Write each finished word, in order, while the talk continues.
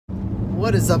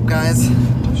What is up, guys?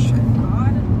 Oh shit.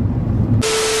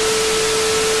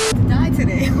 Die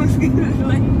today.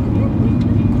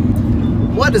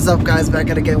 What is up, guys?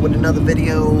 Back at it again with another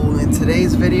video. In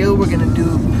today's video, we're gonna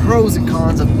do pros and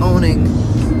cons of owning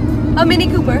a Mini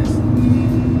Cooper.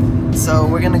 So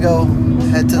we're gonna go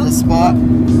head to the spot.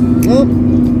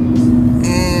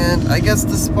 And I guess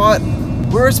the spot,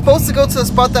 we were supposed to go to the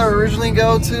spot that we originally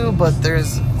go to, but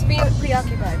there's it's being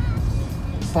preoccupied.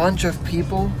 A bunch of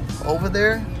people over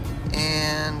there,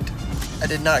 and I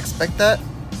did not expect that.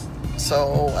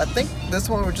 So I think this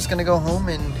one we're just gonna go home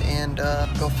and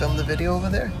go film the video over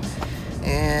there.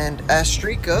 And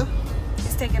Astrika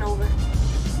is taking over.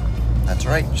 That's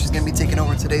right, she's gonna be taking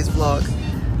over today's vlog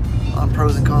on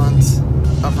pros and cons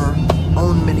of her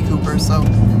own Mini Cooper. So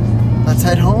let's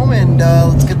head home and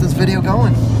let's get this video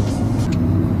going.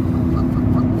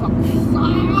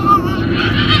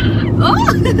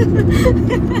 Oh!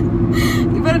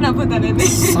 You better not put that in there.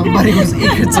 Somebody was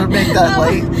eager to make that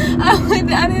light.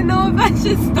 I didn't know if I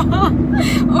should stop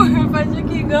or if I should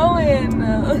keep going.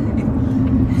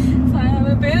 So I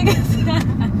haven't been against that.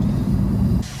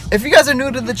 If you guys are new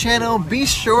to the channel, be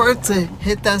sure to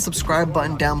hit that subscribe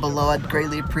button down below. I'd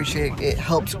greatly appreciate it. It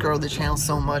helps grow the channel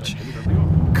so much.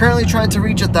 Currently trying to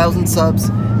reach 1,000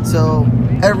 subs, so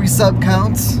every sub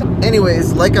counts.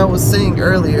 Anyways, like I was saying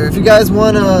earlier, if you guys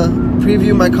want to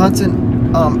preview my content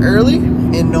early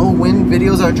and know when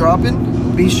videos are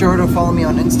dropping, be sure to follow me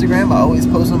on Instagram. I always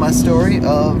post on my story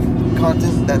of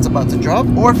content that's about to drop.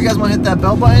 Or if you guys want to hit that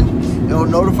bell button, it will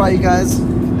notify you guys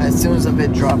as soon as a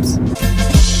vid drops.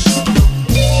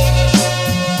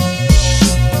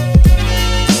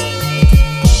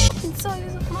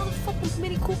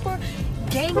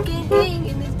 Gang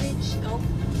in this bitch. Oh,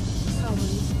 probably.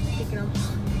 Pick it up.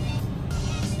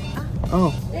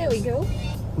 Oh. There we go.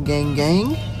 Gang.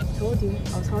 Told you.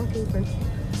 I was honking first.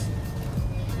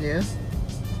 Yeah.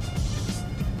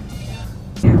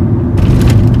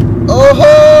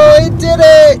 Oh, it did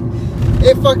it!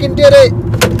 It fucking did it!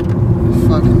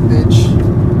 Fucking bitch.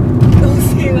 Don't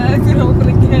say that. It's gonna open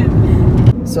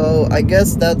again. So I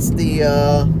guess that's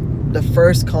the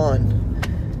first con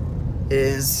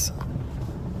is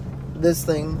this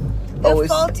thing always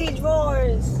faulty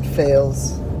drawers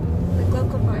fails. The glove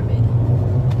compartment.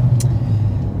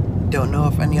 Don't know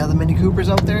if any other Mini Coopers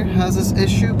out there has this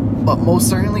issue, but most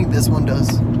certainly this one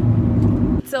does.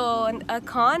 So a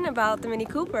con about the Mini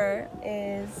Cooper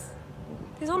is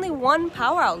there's only one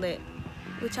power outlet,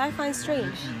 which I find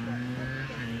strange.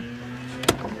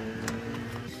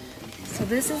 So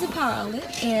this is a power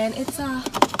outlet, and it's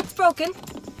broken,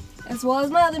 as well as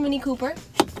my other Mini Cooper.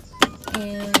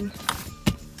 And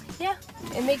yeah,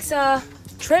 it makes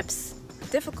trips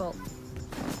difficult.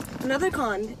 Another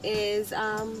con is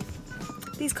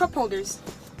these cup holders.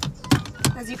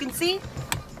 As you can see,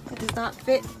 it does not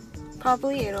fit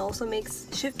properly. It also makes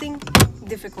shifting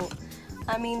difficult.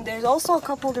 I mean, there's also a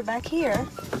cup holder back here,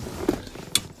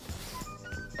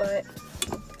 but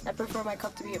I prefer my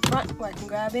cup to be up front where I can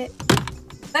grab it.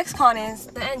 Next con is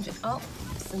the engine. Oh,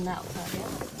 it's in that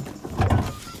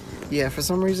outside. Yeah, for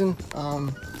some reason,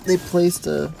 they placed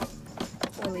the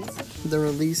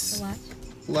release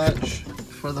latch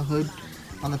for the hood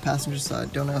on the passenger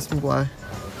side. Don't ask me why.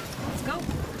 Let's go.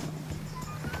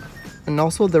 And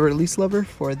also the release lever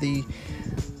for the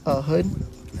hood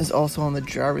is also on the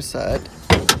driver's side.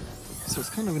 So it's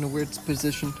kind of in a weird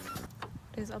position.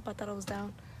 It is up, I thought it was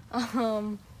down.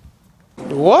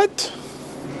 What?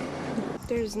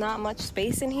 There's not much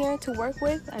space in here to work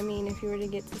with. I mean, if you were to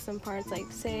get to some parts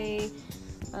like, say,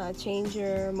 change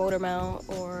your motor mount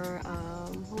or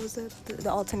what was it? The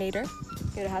alternator,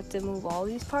 you'd have to move all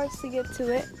these parts to get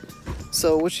to it.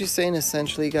 So what she's saying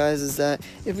essentially, guys, is that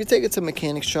if you take it to a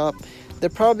mechanic shop, they're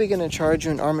probably going to charge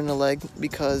you an arm and a leg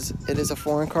because it is a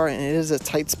foreign car and it is a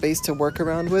tight space to work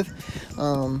around with.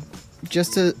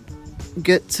 Just to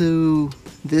get to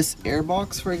this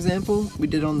airbox, for example, we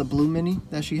did on the blue Mini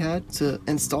that she had. To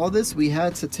install this, we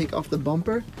had to take off the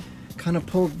bumper, kind of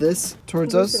pull this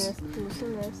towards us,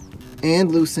 loosen this,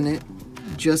 and loosen it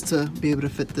just to be able to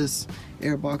fit this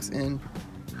airbox in.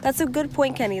 That's a good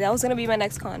point, Kenny. That was gonna be my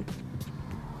next con.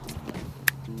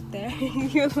 There,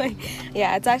 you're like,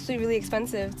 yeah, it's actually really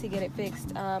expensive to get it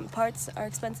fixed. Parts are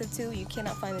expensive too. You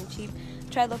cannot find them cheap.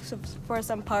 Tried to look for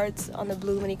some parts on the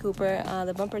blue Mini Cooper.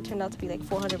 The bumper turned out to be like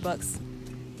 400 bucks.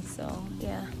 So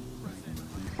yeah.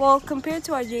 Well, compared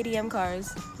to our JDM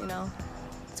cars, you know,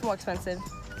 it's more expensive.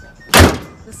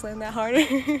 Just slam that harder.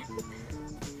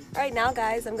 Alright, now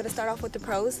guys, I'm gonna start off with the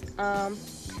pros.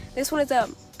 This one is a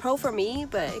pro for me,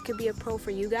 but it could be a pro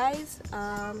for you guys.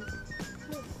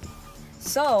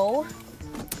 So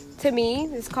to me,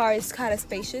 this car is kind of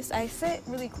spacious. I sit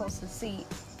really close to the seat,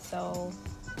 so,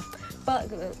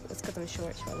 but it's because I'm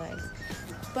short legs.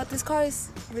 But this car is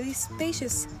really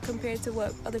spacious compared to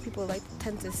what other people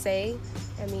tend to say.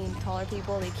 I mean, taller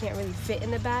people, they can't really fit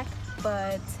in the back,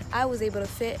 but I was able to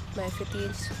fit my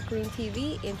 50-inch screen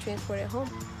TV and transport it home.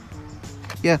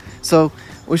 Yeah, so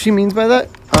what she means by that,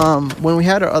 when we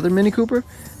had our other Mini Cooper,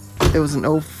 it was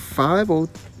an 05,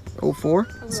 04.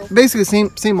 Basically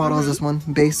same model as this one,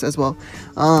 base as well.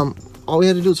 All we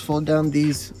had to do is fold down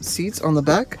these seats on the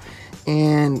back,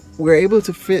 and we're able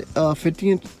to fit a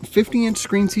 50-inch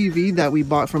screen TV that we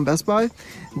bought from Best Buy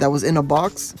that was in a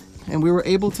box, and we were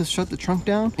able to shut the trunk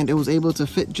down, and it was able to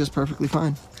fit just perfectly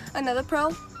fine. Another pro,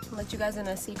 I'll let you guys in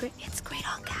a secret, it's great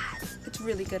on gas. It's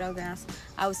really good on gas.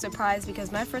 I was surprised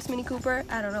because my first Mini Cooper,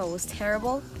 I don't know, it was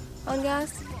terrible on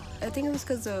gas. I think it was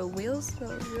because the wheels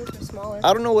were smaller.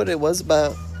 I don't know what it was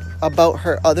about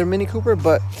her other Mini Cooper,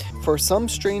 but for some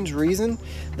strange reason,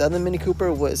 the other Mini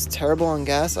Cooper was terrible on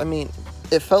gas. I mean,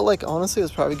 it felt like, honestly, it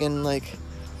was probably getting like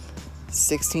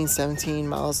 16, 17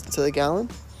 miles to the gallon,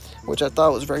 which I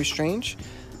thought was very strange.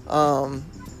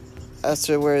 As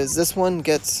to whereas this one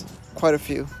gets quite a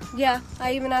few. Yeah,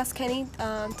 I even asked Kenny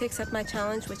to accept my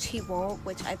challenge, which he won't,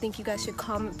 which I think you guys should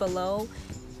comment below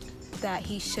that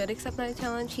he should accept my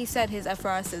challenge. He said his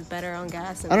FRS is better on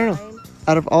gas than I don't know.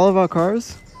 Out of all of our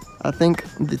cars, I think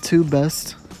the two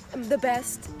best. The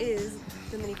best is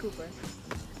the Mini Cooper.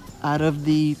 Out of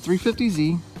the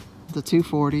 350Z, the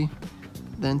 240,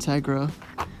 the Integra,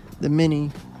 the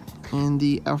Mini, and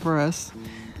the FRS,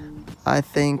 I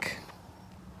think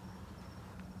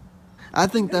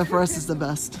the FRS is the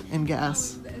best in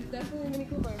gas. It's definitely Mini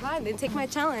Cooper. Fine, then take my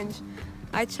challenge.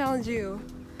 I challenge you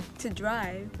to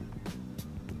drive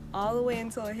all the way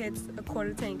until it hits a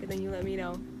quarter tank, and then you let me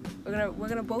know. We're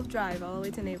gonna both drive all the way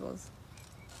to Naples.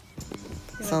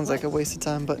 Sounds like a waste of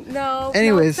time, but no.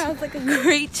 Anyways, no, it sounds like a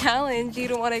great challenge. You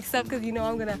don't want to accept because you know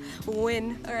I'm gonna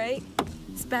win. All right,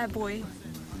 it's bad boy.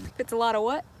 It's a lot of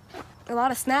what? A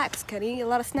lot of snacks, Kenny. A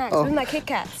lot of snacks. Oh. Even my Kit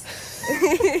Kats.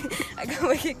 I got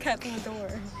my Kit Kats in the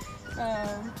door.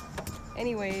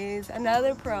 Anyways,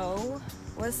 another pro.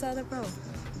 What's the other pro?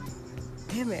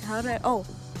 Damn it! How did I? Oh.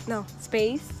 No,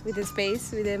 space. We did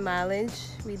space. We did mileage.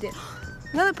 We did.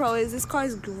 Another pro is this car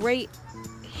is great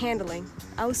handling.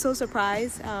 I was so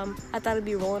surprised. I thought it'd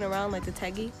be rolling around like the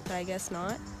Teggy, but I guess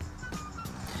not.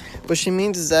 What she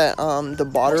means is that the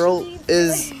body roll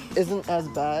isn't as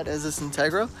bad as this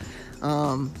Integra.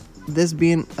 This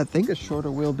being, I think, a shorter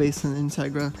wheelbase than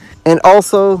Integra, and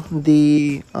also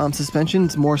the suspension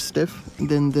is more stiff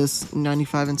than this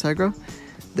 95 Integra.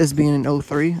 This being an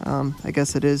 03, I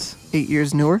guess it is 8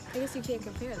 years newer. I guess you can't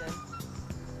compare them.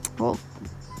 Well,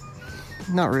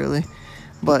 not really.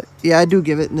 But yeah, I do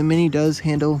give it. The Mini does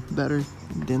handle better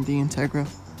than the Integra.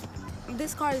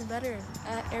 This car is better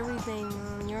at everything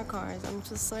on your cars. I'm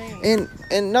just saying.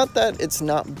 And not that it's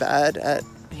not bad at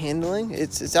handling.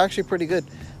 It's actually pretty good.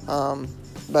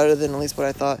 Better than at least what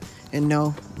I thought. And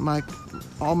no,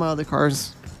 all my other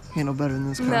cars handle better than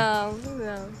this car. No.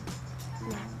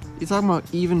 You're talking about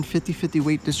even 50-50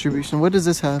 weight distribution. What does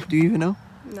this have? Do you even know?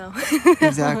 No.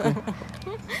 Exactly.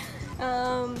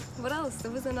 What else?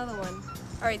 There was another one.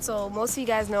 Alright, so most of you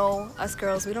guys know us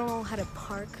girls, we don't know how to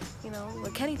park, you know.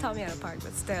 Well, Kenny taught me how to park,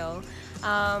 but still.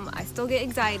 I still get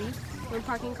anxiety when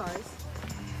parking cars.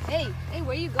 Hey,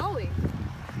 where you going?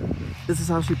 This is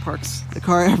how she parks the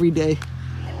car every day.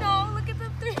 No, look at the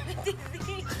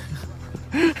 350Z.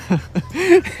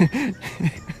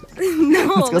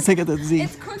 No. Let's go take it to the Z.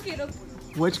 It's crooked.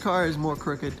 Which car is more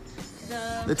crooked?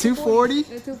 The 240?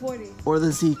 The 240. Or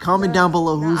the Z? Comment down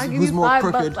below who's more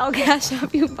crooked. I'll cash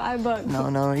up you $5.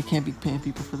 No, you can't be paying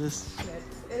people for this.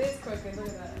 It is crooked, look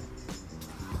at that.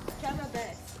 I tried my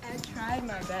best. I tried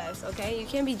my best, okay? You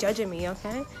can't be judging me,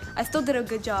 okay? I still did a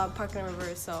good job parking in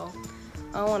reverse, so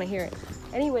I don't want to hear it.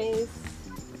 Anyways,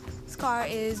 this car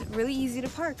is really easy to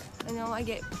park. I know I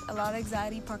get a lot of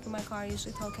anxiety parking my car. I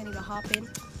usually tell Kenny to hop in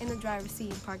the driver's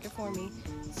seat and park it for me.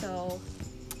 So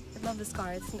I love this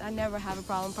car. I never have a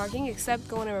problem parking except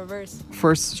going in reverse.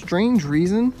 For a strange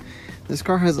reason, this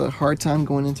car has a hard time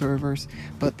going into reverse,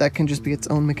 but that can just be its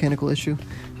own mechanical issue.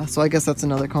 So I guess that's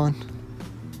another con.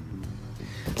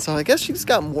 So I guess she's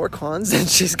got more cons than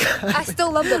she's got. I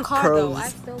still love the car pros, though. I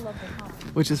still love the car.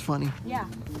 Which is funny. Yeah.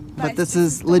 But this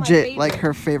is legit like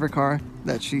her favorite car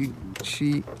that she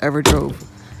ever drove.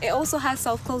 It also has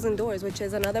self-closing doors, which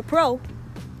is another pro.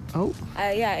 Oh.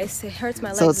 Yeah, it hurts my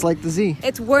legs. So it's like the Z.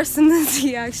 It's worse than the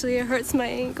Z, actually. It hurts my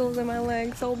ankles and my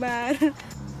legs so bad.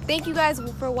 Thank you guys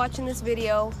for watching this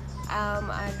video.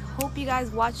 I hope you guys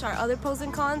watched our other pros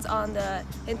and cons on the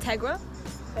Integra.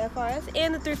 the FRS,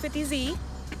 and the 350Z.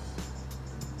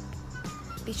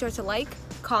 Be sure to like,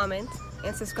 comment,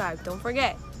 and subscribe. Don't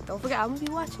forget. I'm gonna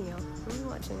be watching y'all.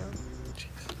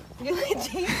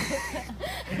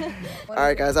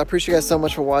 Alright guys, I appreciate you guys so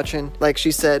much for watching. Like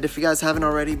she said, if you guys haven't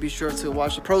already, be sure to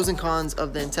watch the pros and cons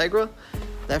of the Integra,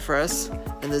 the FRS,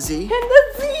 and the Z.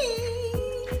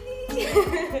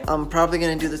 I'm probably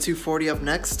gonna do the 240 up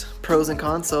next, pros and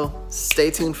cons, so stay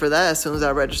tuned for that as soon as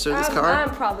I register this car. I'm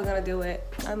probably gonna do it.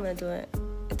 I'm gonna do it.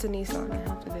 It's a Nissan, I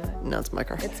have to do it. No, it's my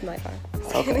car. It's my car.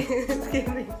 Okay.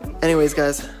 Anyways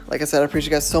guys, like I said, I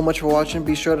appreciate you guys so much for watching.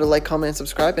 Be sure to like, comment, and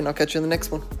subscribe, and I'll catch you in the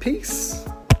next one. Peace.